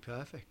that'd be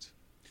perfect.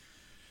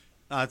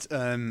 I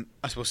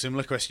suppose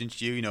similar question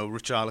to you. You know,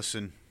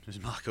 Richarlison, as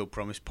Marco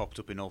promised, popped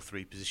up in all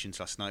three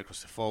positions last night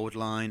across the forward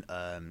line.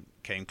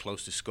 Came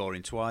close to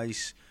scoring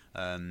twice.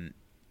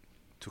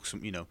 Took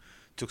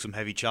some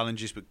heavy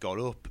challenges, but got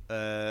up.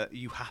 Are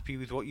you happy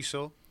with what you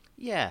saw?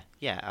 Yeah.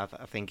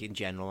 I think in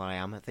general I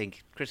am. I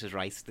think Chris is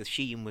right. The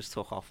sheen was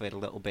took off it a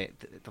little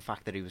bit. The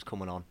fact that he was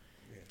coming on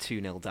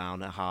 2-0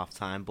 down at half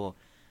time, but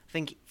I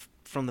think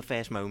from the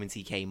first moment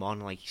he came on,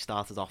 like he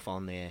started off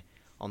on the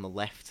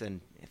left,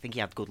 and I think he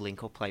had good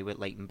link-up play with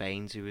Leighton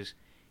Baines, who was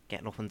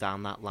getting up and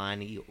down that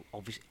line. He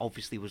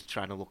obviously was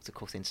trying to look to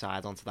cut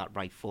inside onto that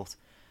right foot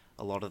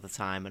a lot of the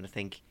time, and I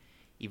think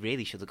he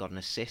really should have got an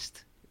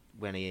assist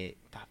when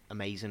that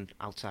amazing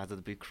outside of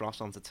the boot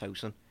cross onto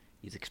Tosun.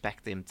 You'd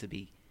expect him to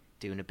be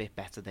doing a bit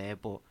better there,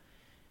 but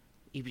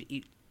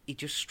he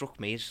just struck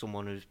me as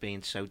someone who's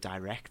being so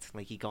direct.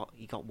 Like he got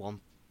one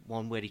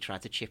where he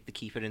tried to chip the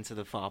keeper into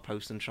the far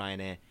post and try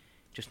and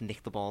just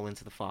nick the ball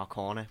into the far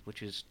corner,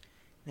 which is,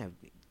 you know,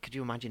 could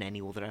you imagine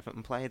any other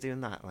Everton player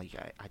doing that? Like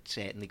I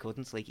certainly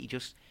couldn't. Like he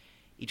just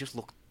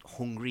looked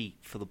hungry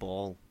for the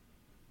ball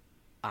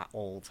at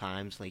all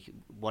times. Like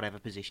whatever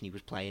position he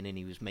was playing in,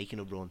 he was making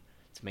a run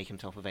to make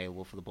himself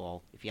available for the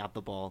ball. If he had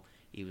the ball,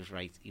 he was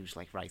right. He was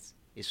like, right,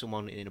 is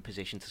someone in a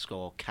position to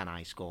score? Can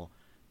I score?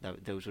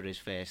 Those were his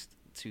first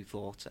two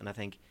thoughts, and I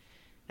think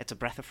it's a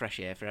breath of fresh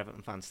air for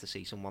Everton fans to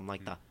see someone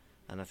like that.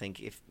 And I think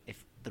if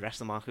the rest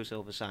of the Marco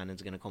Silva signings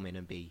are going to come in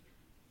and be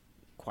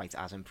quite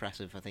as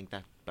impressive, I think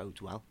that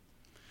bodes well.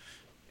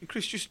 And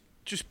Chris,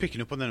 just picking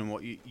up on then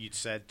what you'd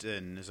said,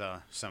 and as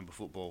our Samba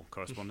football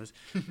correspondent,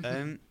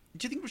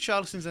 do you think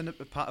Richarlison's end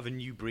up a part of a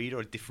new breed or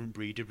a different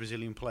breed of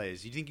Brazilian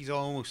players? Do you think he's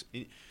almost...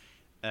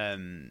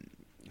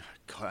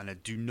 God, and I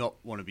do not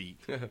want to be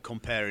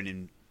comparing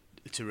him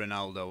to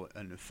Ronaldo,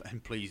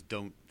 and please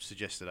don't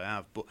suggest that I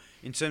have, but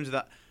in terms of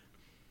that,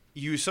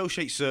 you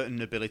associate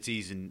certain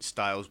abilities and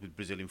styles with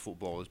Brazilian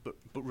footballers, but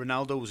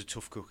Ronaldo was a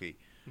tough cookie.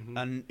 Mm-hmm.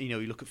 And you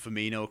look at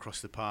Firmino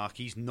across the park.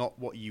 He's not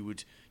what you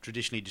would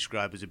traditionally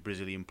describe as a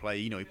Brazilian player.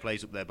 He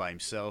plays up there by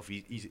himself.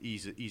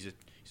 He's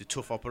a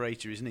tough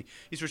operator, isn't he?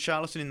 Is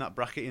Richarlison in that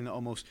bracket, in that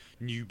almost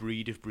new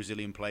breed of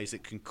Brazilian players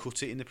that can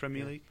cut it in the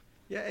Premier League?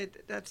 Yeah,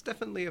 that's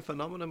definitely a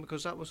phenomenon,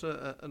 because that was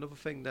another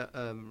thing that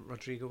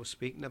Rodrigo was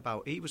speaking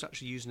about. He was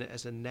actually using it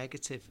as a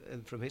negative,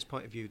 and from his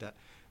point of view, that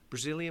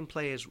Brazilian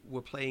players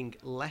were playing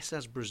less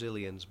as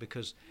Brazilians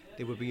because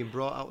they were being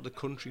brought out of the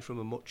country from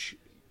a much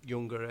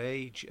younger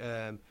age.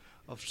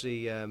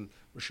 Obviously,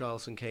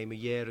 Richarlison came a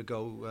year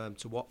ago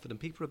to Watford, and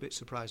people are a bit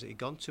surprised that he'd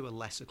gone to a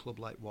lesser club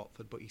like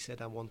Watford, but he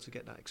said, I want to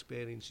get that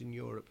experience in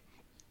Europe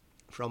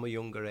from a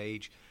younger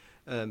age.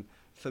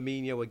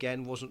 Firmino,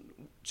 again, wasn't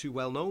too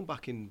well known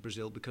back in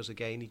Brazil because,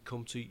 again, he'd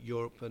come to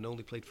Europe and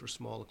only played for a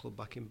smaller club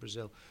back in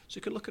Brazil. So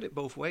you can look at it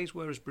both ways,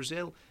 whereas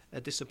Brazil are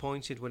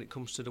disappointed when it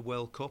comes to the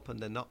World Cup, and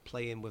they're not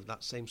playing with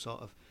that same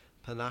sort of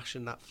panache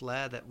and that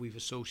flair that we've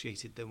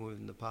associated them with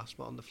in the past.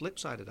 But on the flip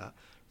side of that,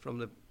 from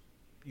the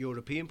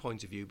European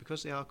point of view,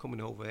 because they are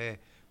coming over here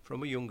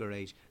from a younger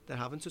age, they're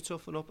having to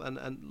toughen up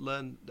and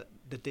learn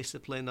the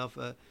discipline of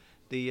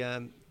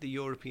the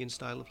European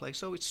style of play.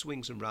 So it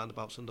swings and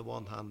roundabouts. On the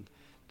one hand,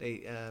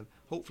 they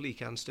hopefully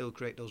can still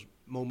create those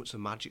moments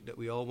of magic that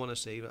we all want to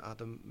see.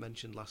 Adam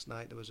mentioned last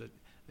night there was a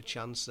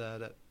chance there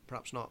that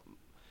perhaps not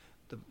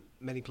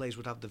many players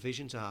would have the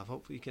vision to have.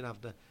 Hopefully you can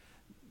have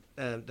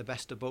the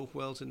best of both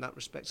worlds in that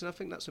respect, and I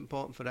think that's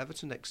important for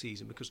Everton next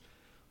season, because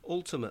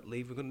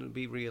ultimately, if we're going to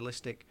be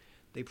realistic,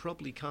 they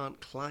probably can't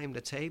climb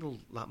the table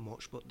that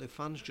much, but the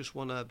fans just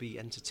want to be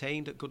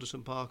entertained at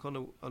Goodison Park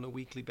on a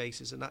weekly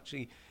basis and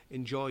actually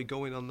enjoy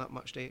going on that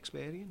match day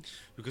experience.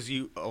 Because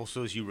you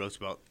also, as you wrote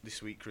about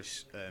this week,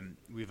 Chris,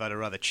 we've had a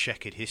rather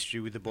checkered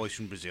history with the boys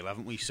from Brazil,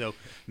 haven't we? So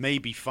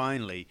maybe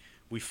finally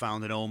we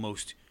found an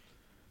almost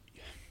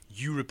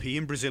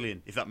European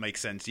Brazilian, if that makes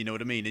sense. You know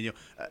what I mean? And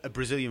a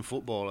Brazilian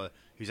footballer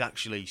who's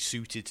actually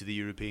suited to the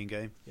European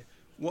game. Yeah.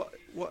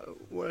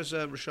 Whereas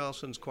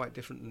Richarlison's quite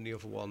different than the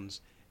other ones,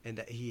 in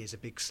that he is a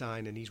big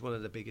sign, and he's one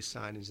of the biggest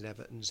signings in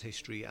Everton's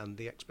history, and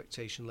the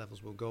expectation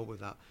levels will go with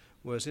that.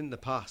 Whereas in the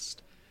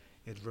past,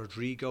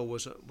 Rodrigo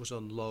was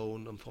on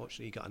loan.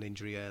 Unfortunately, he got an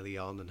injury early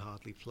on and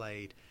hardly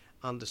played.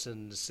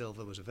 Anderson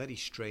Silva was a very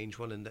strange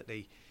one, in that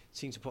they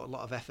seemed to put a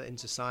lot of effort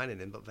into signing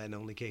him, but then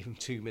only gave him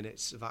 2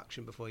 minutes of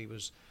action before he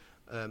was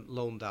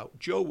loaned out.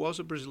 Joe was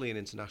a Brazilian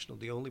international,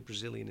 the only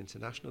Brazilian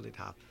international they'd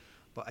have.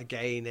 But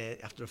again,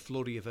 after a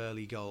flurry of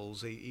early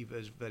goals, he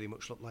very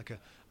much looked like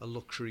a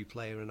luxury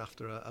player. And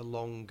after a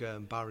long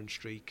barren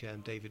streak,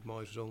 David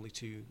Moyes was only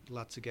too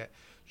glad to get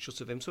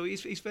shots of him. So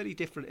he's very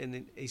different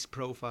in his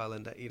profile,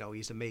 and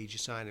he's a major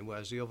signing,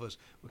 whereas the others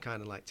were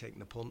kind of like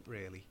taking a punt,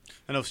 really.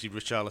 And obviously,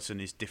 Richarlison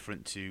is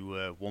different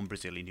to one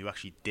Brazilian who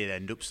actually did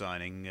end up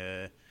signing.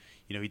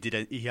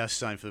 He has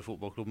signed for the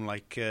football club, and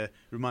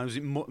was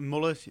it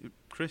Muller,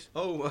 Chris?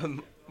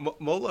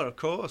 Muller, of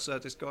course.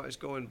 It's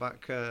going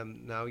back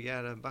now.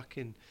 Yeah, back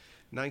in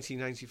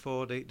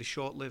 1994, the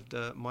short-lived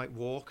Mike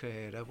Walker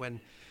era, when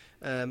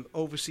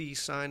overseas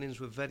signings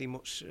were very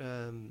much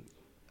an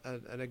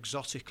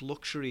exotic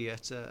luxury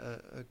at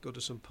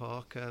Goodison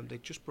Park. They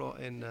just brought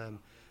in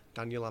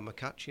Daniel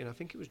Amokachi, and I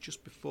think it was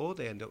just before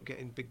they ended up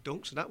getting big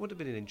dunks, and that would have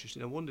been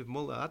interesting. I wonder if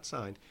Muller had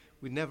signed,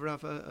 we'd never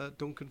have a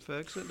Duncan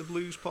Ferguson at the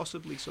Blues,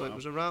 possibly. So It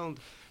was around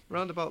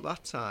about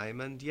that time,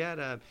 and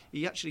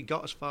he actually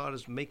got as far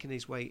as making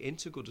his way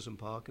into Goodison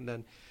Park, and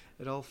then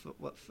it all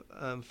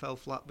fell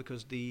flat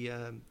because the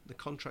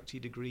contract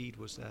he'd agreed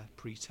was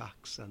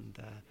pre-tax, and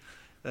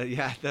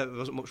there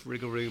wasn't much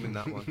wriggle room in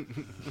that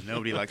one.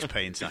 Nobody likes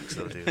paying tax,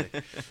 though, do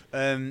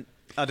they?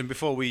 Adam,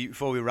 before we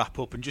wrap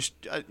up, and just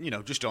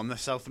on the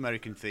South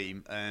American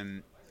theme,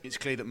 it's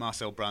clear that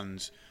Marcel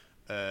Brands,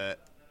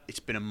 it's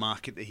been a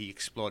market that he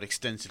explored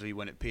extensively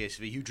when at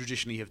PSV, who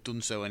traditionally have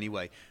done so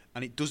anyway.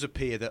 And it does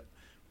appear that,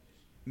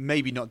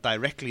 maybe not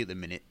directly at the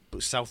minute,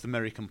 but South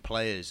American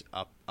players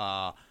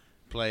are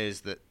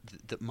players that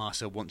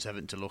Marcel wants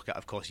Everton to look at.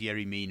 Of course,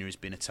 Yerry Mina has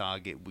been a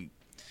target.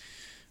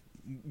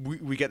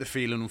 We get the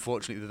feeling,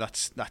 unfortunately,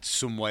 that that's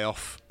some way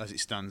off as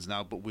it stands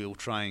now, but we'll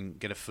try and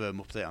get a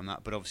firm update on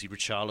that. But obviously,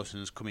 Richarlison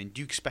has come in.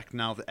 Do you expect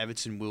now that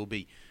Everton will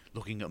be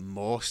looking at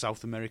more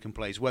South American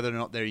players, whether or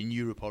not they're in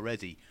Europe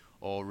already,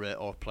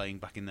 or playing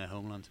back in their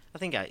homeland? I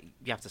think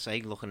you have to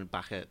say, looking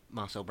back at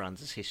Marcel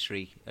Brands'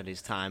 history at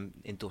his time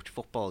in Dutch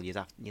football, you'd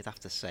have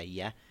to say,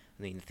 yeah.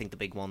 I mean, I think the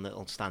big one that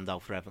will stand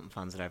out for Everton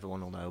fans that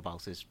everyone will know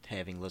about is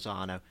Hirving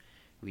Lozano.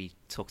 We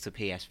took to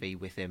PSV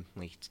with him.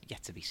 It's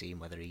yet to be seen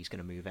whether he's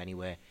going to move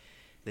anywhere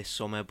this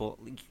summer, but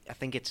I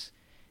think it's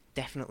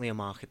definitely a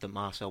market that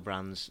Marcel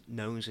Brands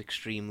knows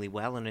extremely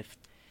well, and if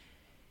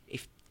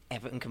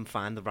Everton can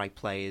find the right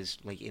players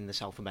in the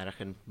South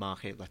American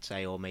market, let's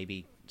say, or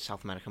maybe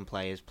South American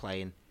players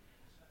playing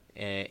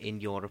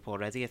in Europe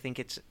already, I think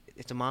it's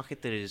a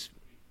market that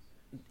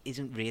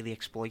isn't really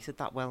exploited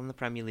that well in the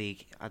Premier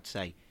League. I'd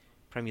say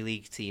Premier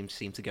League teams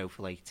seem to go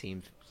for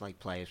teams like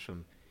players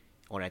from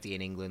already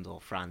in England or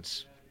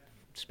France,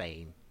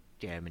 Spain,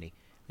 Germany.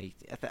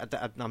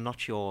 I'm not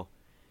sure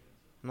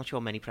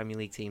many Premier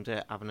League teams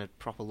are having a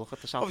proper look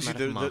at the South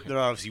American market. There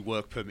are obviously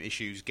work permit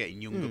issues,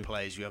 getting younger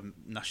players who haven't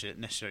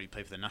necessarily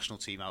played for the national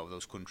team out of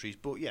those countries.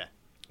 But yeah,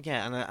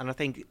 and I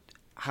think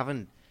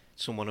having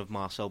someone of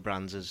Marcel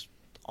Brands'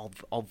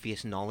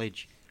 obvious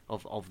knowledge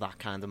of that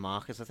kind of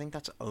market, I think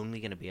that's only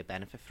going to be a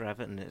benefit for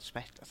Everton,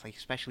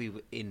 especially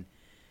in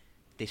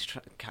this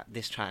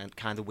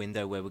kind of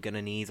window where we're going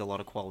to need a lot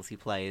of quality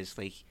players.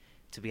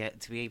 To be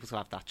able to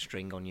have that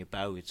string on your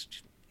bow,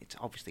 it's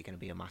obviously going to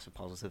be a massive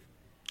positive.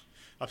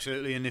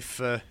 Absolutely, and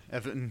if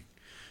Everton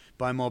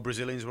buy more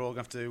Brazilians, we're all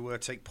going to have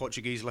to take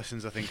Portuguese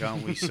lessons, I think,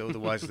 aren't we? So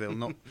otherwise they'll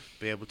not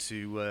be able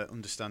to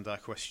understand our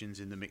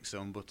questions in the mix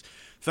zone. But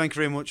thank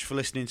you very much for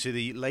listening to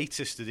the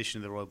latest edition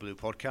of the Royal Blue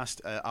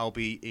podcast. I'll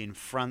be in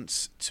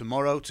France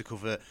tomorrow to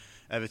cover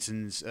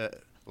Everton's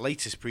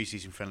latest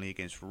pre-season friendly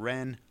against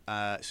Rennes.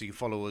 So you can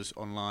follow us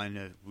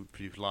online. We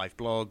produce live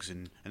blogs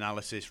and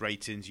analysis,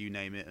 ratings, you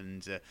name it,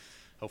 and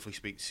hopefully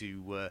speak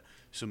to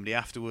somebody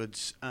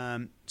afterwards.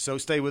 So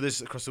stay with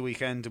us across the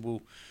weekend.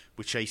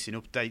 We're chasing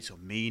updates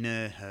on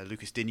Mina,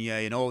 Lucas Digne,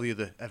 and all the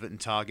other Everton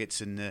targets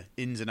and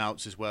ins and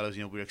outs, as well as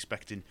we're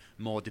expecting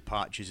more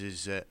departures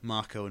as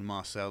Marco and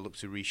Marcel look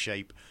to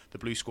reshape the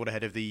Blue squad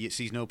ahead of the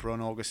season opener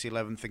on August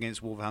 11th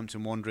against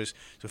Wolverhampton Wanderers.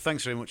 So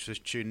thanks very much for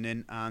tuning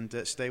in,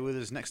 and stay with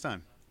us next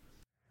time.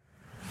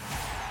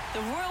 The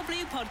Royal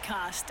Blue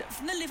Podcast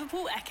from the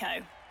Liverpool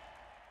Echo.